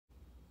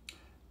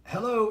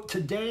Hello,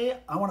 today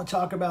I want to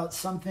talk about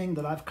something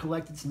that I've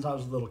collected since I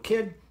was a little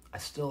kid. I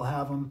still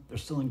have them. They're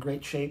still in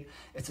great shape.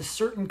 It's a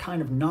certain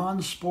kind of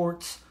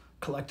non-sports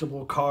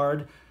collectible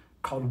card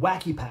called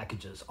Wacky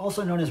Packages,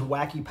 also known as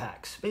Wacky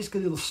Packs.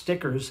 Basically little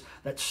stickers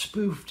that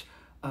spoofed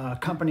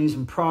companies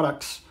and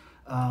products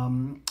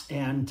started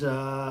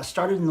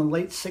in the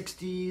late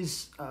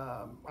 60s.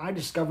 I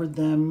discovered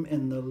them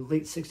in the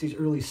late 60s,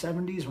 early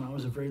 70s when I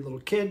was a very little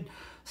kid.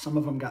 Some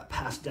of them got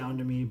passed down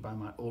to me by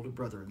my older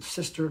brother and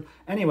sister.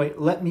 Anyway,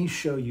 let me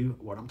show you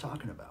what I'm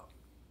talking about.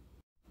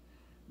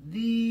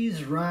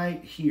 These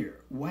right here,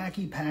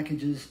 Wacky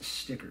Packages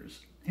stickers.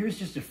 Here's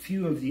just a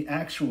few of the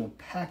actual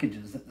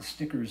packages that the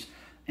stickers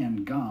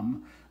and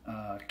gum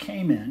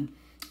came in.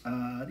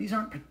 These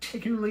aren't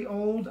particularly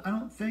old, I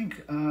don't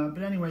think,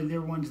 but anyway,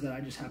 they're ones that I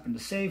just happened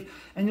to save.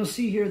 And you'll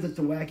see here that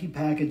the Wacky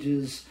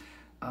Packages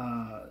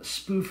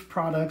spoof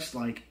products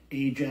like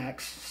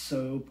Ajax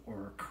soap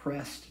or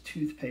Crest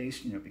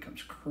toothpaste, it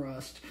becomes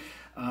crust.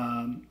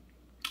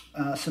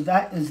 So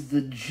that is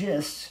the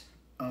gist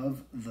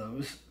of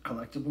those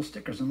collectible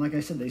stickers. And like I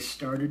said, they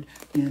started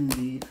in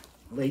the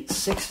late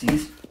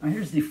 60s. Now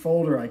here's the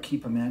folder I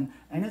keep them in,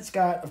 and it's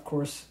got, of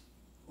course,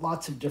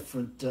 lots of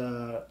different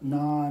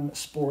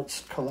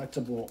non-sports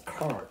collectible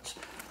cards.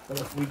 But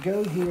if we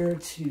go here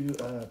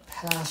to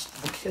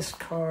past the Kiss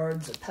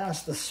cards,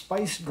 past the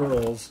Spice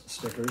Girls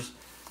stickers,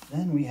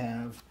 then we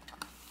have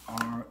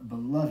our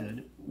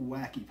beloved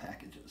Wacky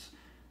Packages.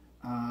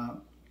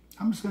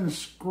 I'm just going to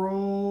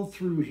scroll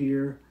through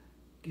here,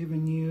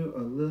 giving you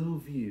a little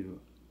view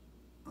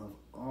of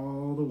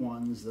all the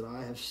ones that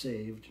I have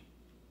saved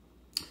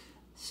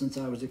since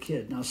I was a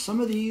kid. Now, some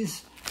of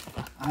these,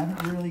 I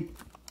haven't really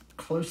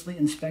closely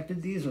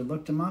inspected these or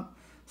looked them up.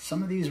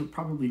 Some of these are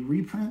probably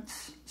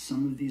reprints.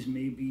 Some of these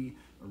may be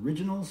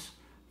originals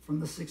from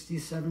the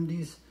 60s,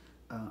 70s.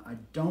 I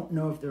don't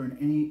know if they're in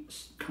any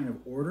kind of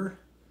order,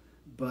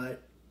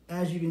 but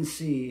as you can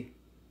see,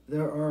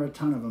 there are a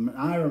ton of them. And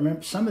I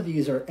remember some of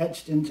these are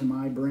etched into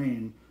my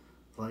brain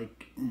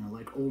like,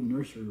 like old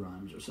nursery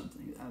rhymes or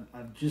something.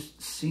 I've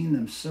just seen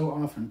them so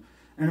often.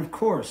 And of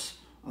course,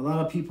 a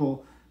lot of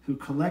people who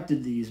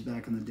collected these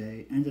back in the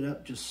day ended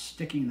up just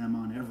sticking them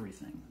on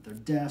everything. Their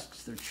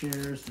desks, their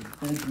chairs, their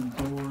bedroom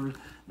doors,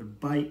 their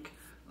bike.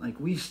 Like,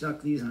 we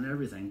stuck these on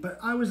everything. But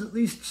I was at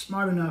least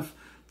smart enough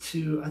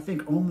to, I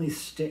think, only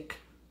stick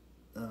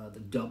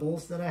the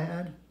doubles that I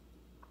had.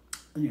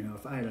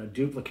 If I had a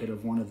duplicate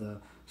of one of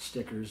the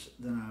stickers,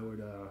 then I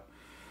would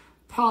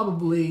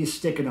probably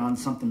stick it on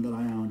something that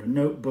I owned, a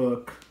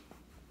notebook,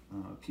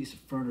 a piece of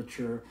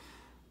furniture.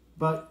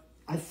 But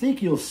I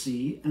think you'll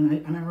see,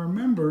 and I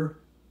remember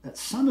that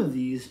some of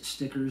these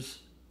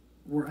stickers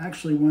were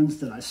actually ones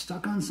that I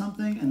stuck on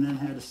something and then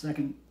had a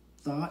second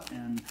thought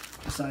and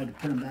decided to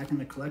put them back in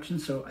the collection.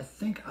 So I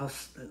think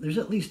there's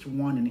at least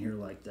one in here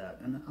like that,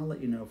 and I'll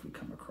let you know if we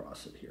come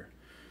across it here.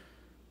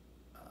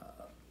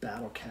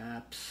 Battle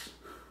caps.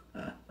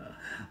 I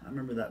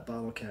remember that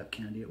bottle cap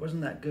candy. It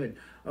wasn't that good.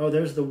 Oh,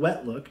 there's the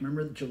wet look.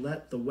 Remember the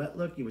Gillette, the wet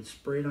look? You would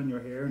spray it on your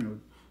hair and it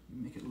would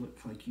make it look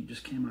like you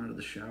just came out of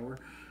the shower.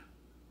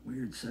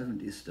 Weird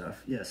 70s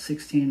stuff. Yeah,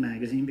 16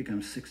 magazine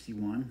becomes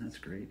 61. That's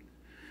great.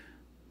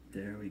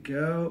 There we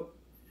go.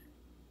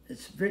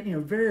 It's very,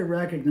 very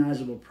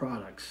recognizable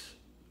products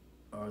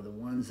are the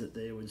ones that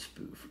they would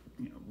spoof.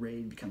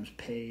 Raid becomes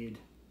Paid.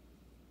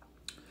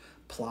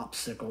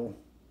 Plopsicle.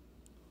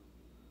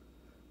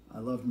 I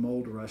loved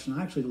Mold Rush, and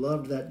I actually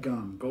loved that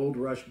gum. Gold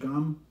Rush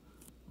gum.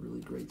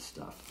 Really great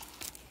stuff.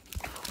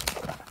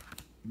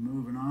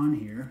 Moving on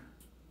here.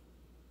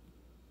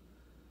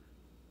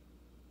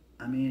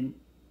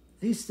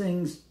 These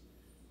things,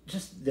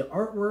 just the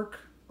artwork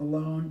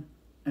alone,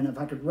 and if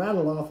I could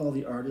rattle off all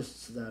the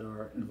artists that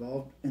are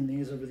involved in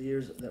these over the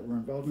years, that were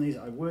involved in these,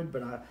 I would,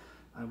 but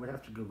I would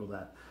have to Google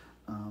that.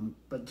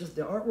 But just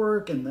the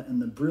artwork and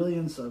the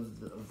brilliance of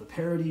the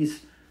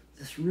parodies,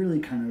 this really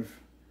kind of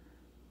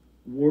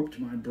warped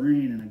my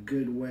brain in a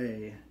good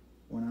way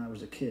when I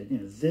was a kid.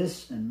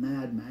 This and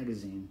Mad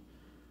Magazine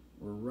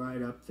were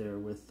right up there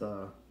with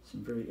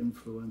some very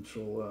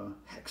influential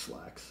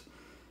Hexlax.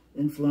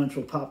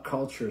 Influential pop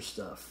culture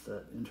stuff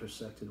that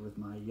intersected with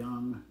my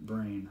young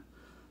brain.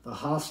 The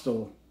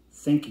Hostile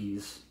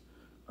Thinkies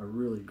are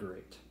really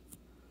great.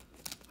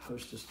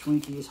 Hostess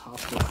Twinkies,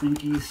 Hostile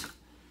Thinkies,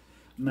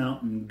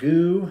 Mountain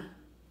Goo.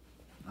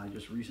 I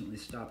just recently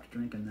stopped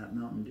drinking that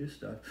Mountain Dew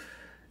stuff.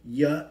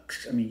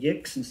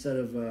 Yicks instead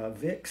of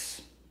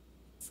Vicks.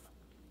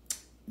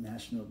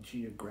 National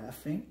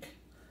Geographic.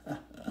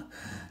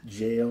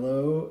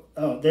 JLO.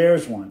 Oh,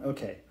 there's one.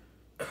 Okay.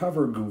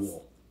 Cover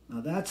Ghoul. Now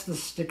that's the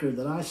sticker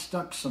that I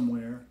stuck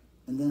somewhere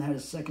and then had a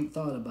second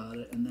thought about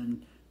it and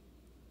then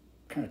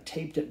kind of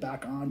taped it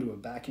back onto a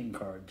backing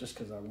card just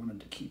because I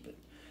wanted to keep it.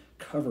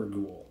 Cover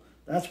Ghoul.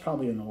 That's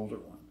probably an older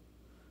one,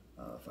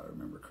 if I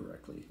remember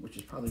correctly, which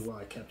is probably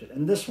why I kept it.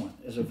 And this one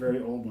is a very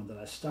old one that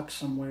I stuck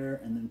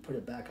somewhere and then put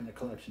it back in the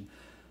collection.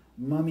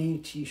 Mummy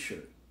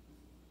t-shirt.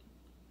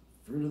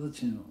 Fruit of the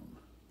Tomb.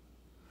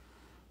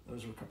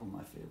 Those were a couple of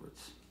my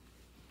favorites.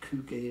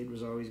 Kook Aid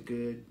was always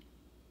good.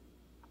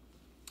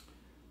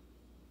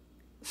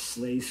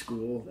 Slay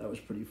School, that was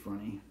pretty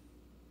funny.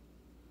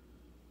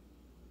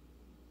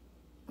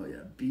 Oh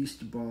yeah,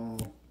 Beast Ball.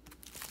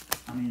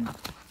 I mean,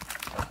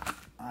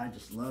 I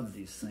just love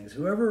these things. I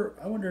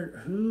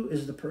wonder who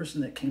is the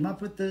person that came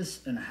up with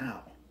this and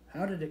how?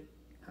 How did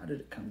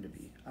it come to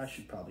be? I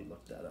should probably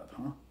look that up,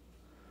 huh?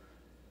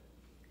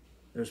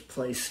 There's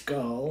Play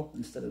Skull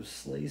instead of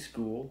Slay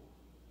School.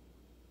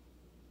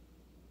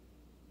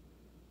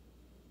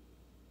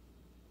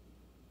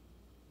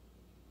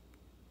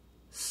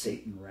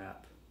 Satan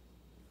Rap.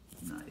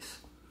 Nice.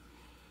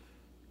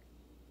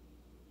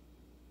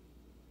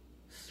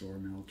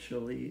 Sormel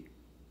Chili.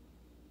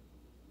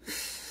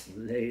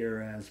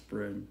 Slayer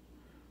Aspirin.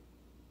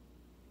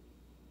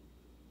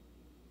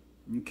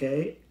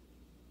 Okay.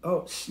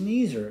 Oh,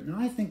 Sneezer. Now,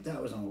 I think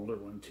that was an older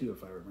one, too,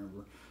 if I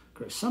remember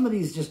correct. Some of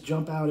these just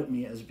jump out at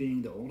me as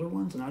being the older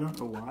ones, and I don't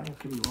know why. I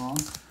could be wrong.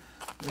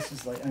 This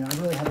is like, I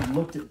really haven't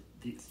looked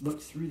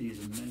through these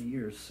in many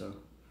years, so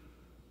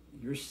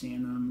you're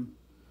seeing them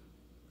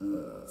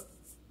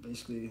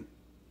basically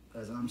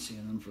as I'm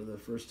seeing them for the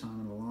first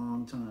time in a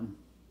long time.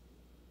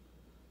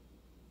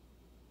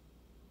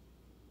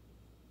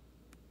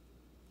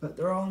 But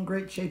they're all in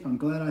great shape. I'm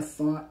glad I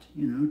thought,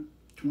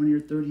 20 or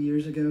 30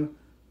 years ago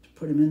to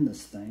put them in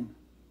this thing.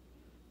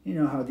 You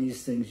know how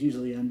these things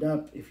usually end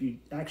up if you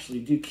actually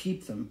do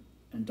keep them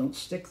and don't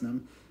stick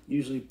them.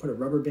 Usually put a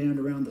rubber band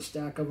around the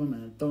stack of them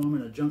and throw them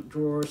in a junk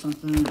drawer or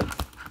something.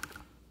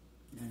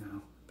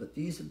 But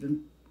these have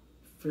been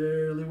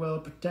fairly well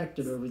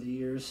protected over the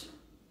years.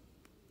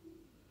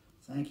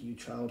 Thank you,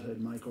 childhood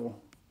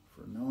Michael,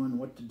 for knowing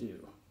what to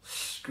do.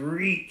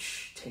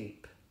 Screech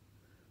tape.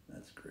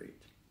 That's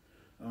great.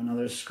 Oh, now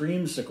there's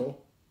Screamsicle.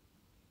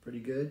 Pretty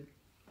good.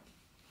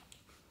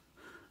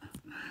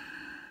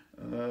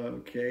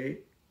 Okay.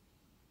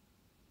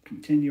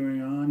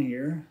 Continuing on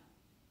here.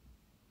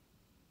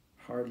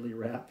 Hardly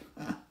Rap.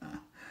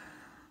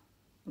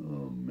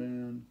 Oh,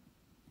 man.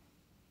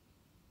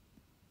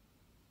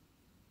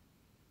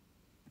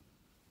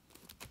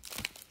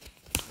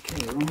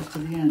 Okay, we're almost to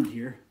the end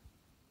here.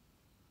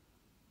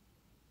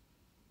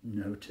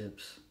 No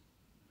Tips.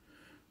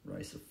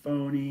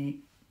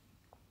 Rice-A-Phony.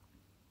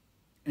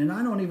 And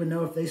I don't even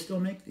know if they still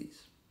make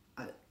these.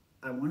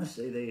 I want to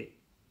say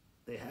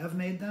they have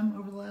made them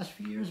over the last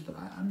few years, but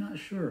I'm not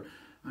sure.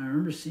 I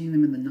remember seeing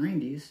them in the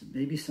 90s.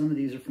 Maybe some of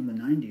these are from the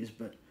 90s,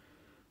 but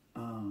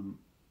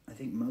I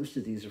think most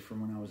of these are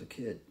from when I was a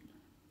kid.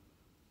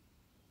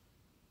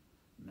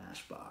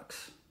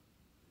 Mashbox.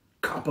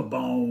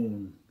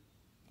 Copperbone.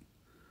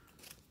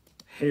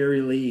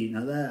 Harry Lee.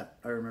 Now that,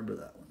 I remember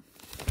that one.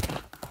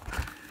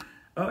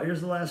 Oh,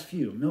 here's the last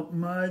few. Milk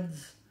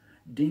Muds.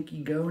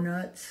 Dinky Go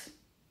Nuts.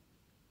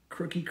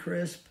 Crookie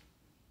Crisp.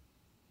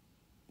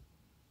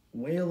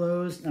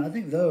 Walos. Now, I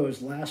think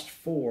those last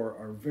four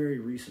are very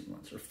recent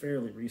ones, or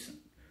fairly recent.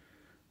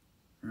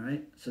 All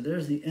right? So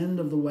there's the end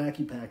of the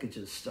Wacky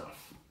Packages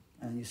stuff.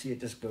 And you see it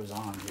just goes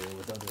on here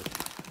with other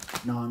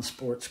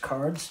non-sports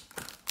cards.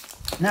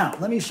 Now,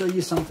 let me show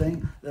you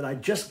something that I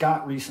just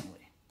got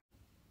recently.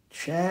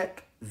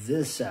 Check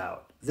this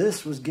out.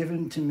 This was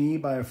given to me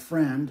by a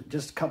friend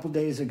just a couple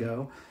days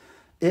ago.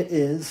 It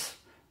is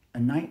a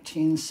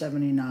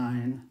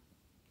 1979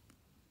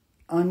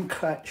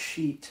 uncut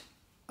sheet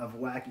of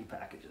Wacky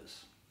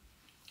Packages.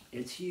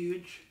 It's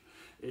huge.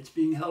 It's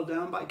being held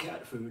down by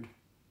cat food.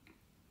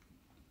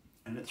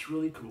 And it's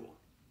really cool.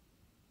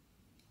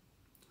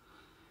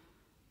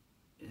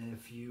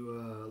 If you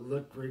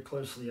look very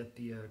closely at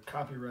the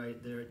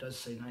copyright there, it does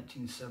say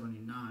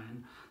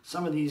 1979.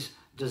 Some of these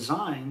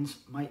designs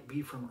might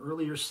be from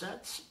earlier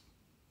sets,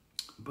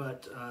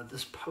 but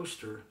this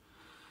poster,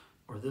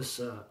 or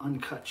this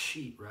uncut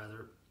sheet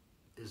rather,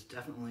 is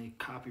definitely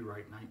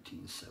copyright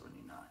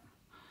 1979.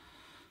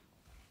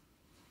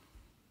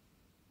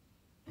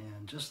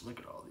 And just look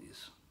at all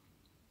these.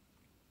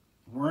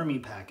 Wormy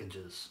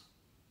packages.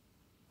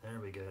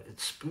 There we go. It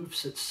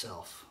spoofs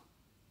itself.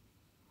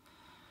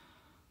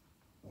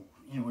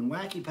 When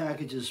Wacky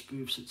Packages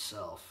spoofs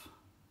itself,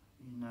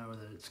 you know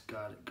that it's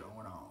got it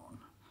going on.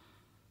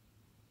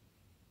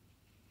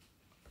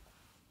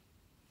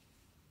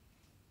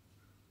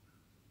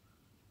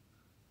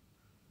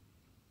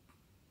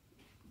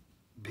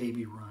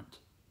 Baby Runt.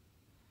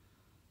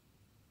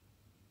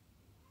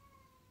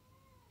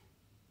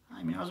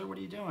 Hi, Meowser, what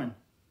are you doing?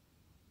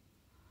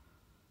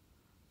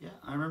 Yeah,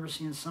 I remember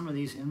seeing some of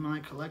these in my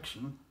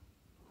collection.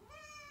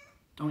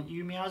 Don't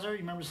you, Meowser? You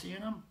remember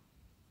seeing them?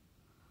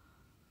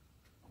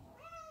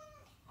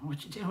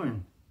 What you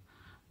doing?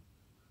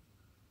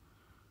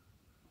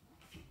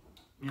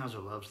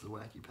 Meowser loves the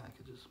Wacky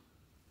Packages.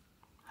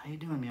 How you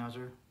doing,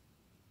 Meowser?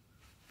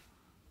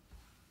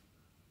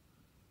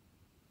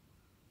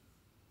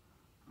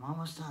 I'm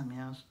almost done,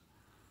 Meows.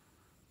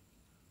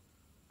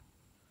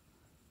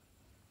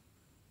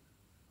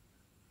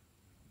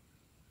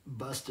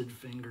 Busted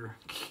Finger.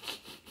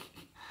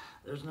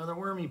 There's another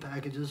Wormy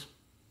Packages.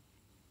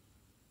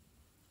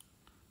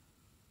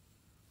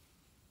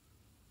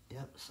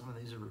 Yep, some of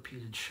these are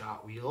repeated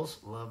Shot Wheels.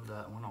 Love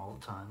that one all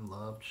the time.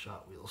 Loved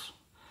Shot Wheels.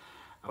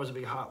 I was a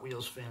big Hot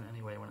Wheels fan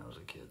anyway when I was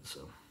a kid,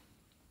 so.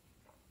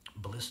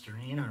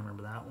 Blisterine, I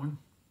remember that one.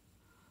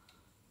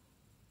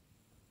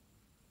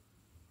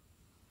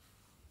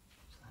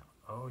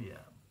 Oh yeah,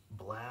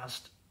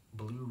 Blast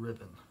Blue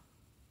Ribbon.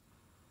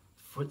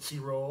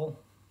 Footsie Roll.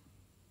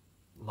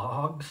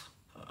 Logs.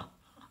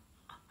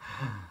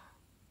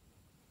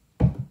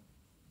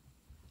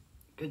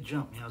 Good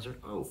jump, Meowser.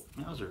 Oh,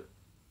 Meowser.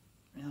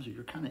 Meowser,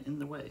 you're kind of in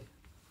the way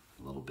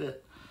a little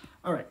bit.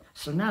 All right,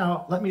 so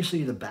now let me show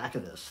you the back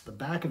of this. The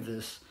back of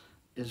this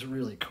is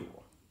really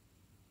cool.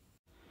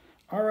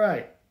 All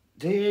right,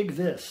 dig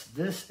this.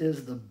 This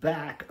is the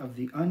back of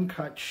the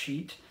Uncut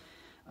Sheet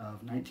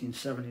of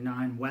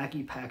 1979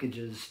 Wacky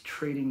Packages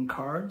trading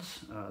cards,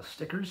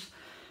 stickers.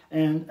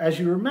 And as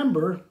you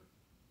remember,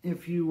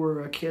 if you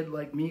were a kid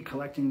like me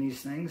collecting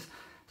these things,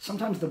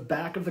 sometimes the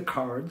back of the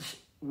cards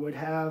would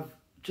have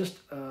just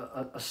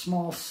a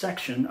small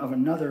section of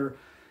another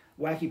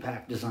Wacky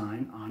Pack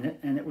design on it,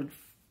 and it would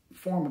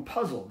form a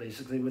puzzle,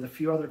 basically, with a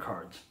few other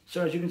cards.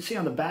 So as you can see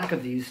on the back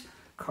of these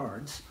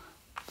cards,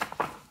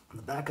 on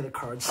the back of the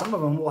cards, some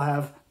of them will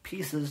have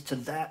pieces to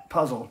that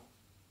puzzle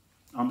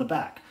on the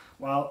back,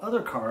 while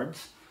other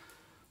cards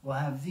will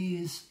have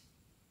these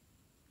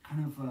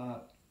kind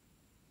of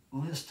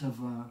list of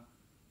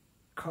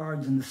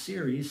cards in the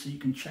series, so you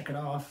can check it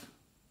off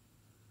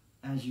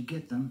as you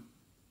get them.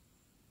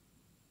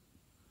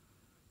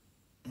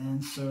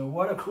 And so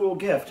what a cool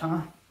gift,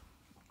 huh?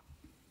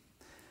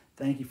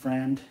 Thank you,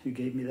 friend, who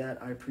gave me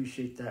that. I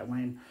appreciate that,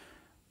 Wayne.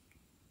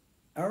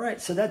 All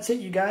right, so that's it,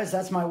 you guys.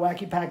 That's my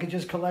Wacky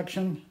Packages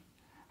collection.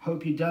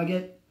 Hope you dug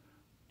it,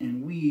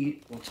 and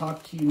we will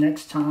talk to you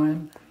next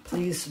time.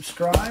 Please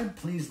subscribe,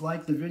 please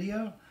like the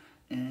video,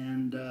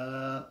 and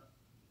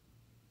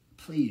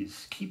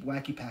please keep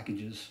Wacky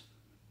Packages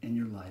in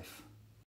your life.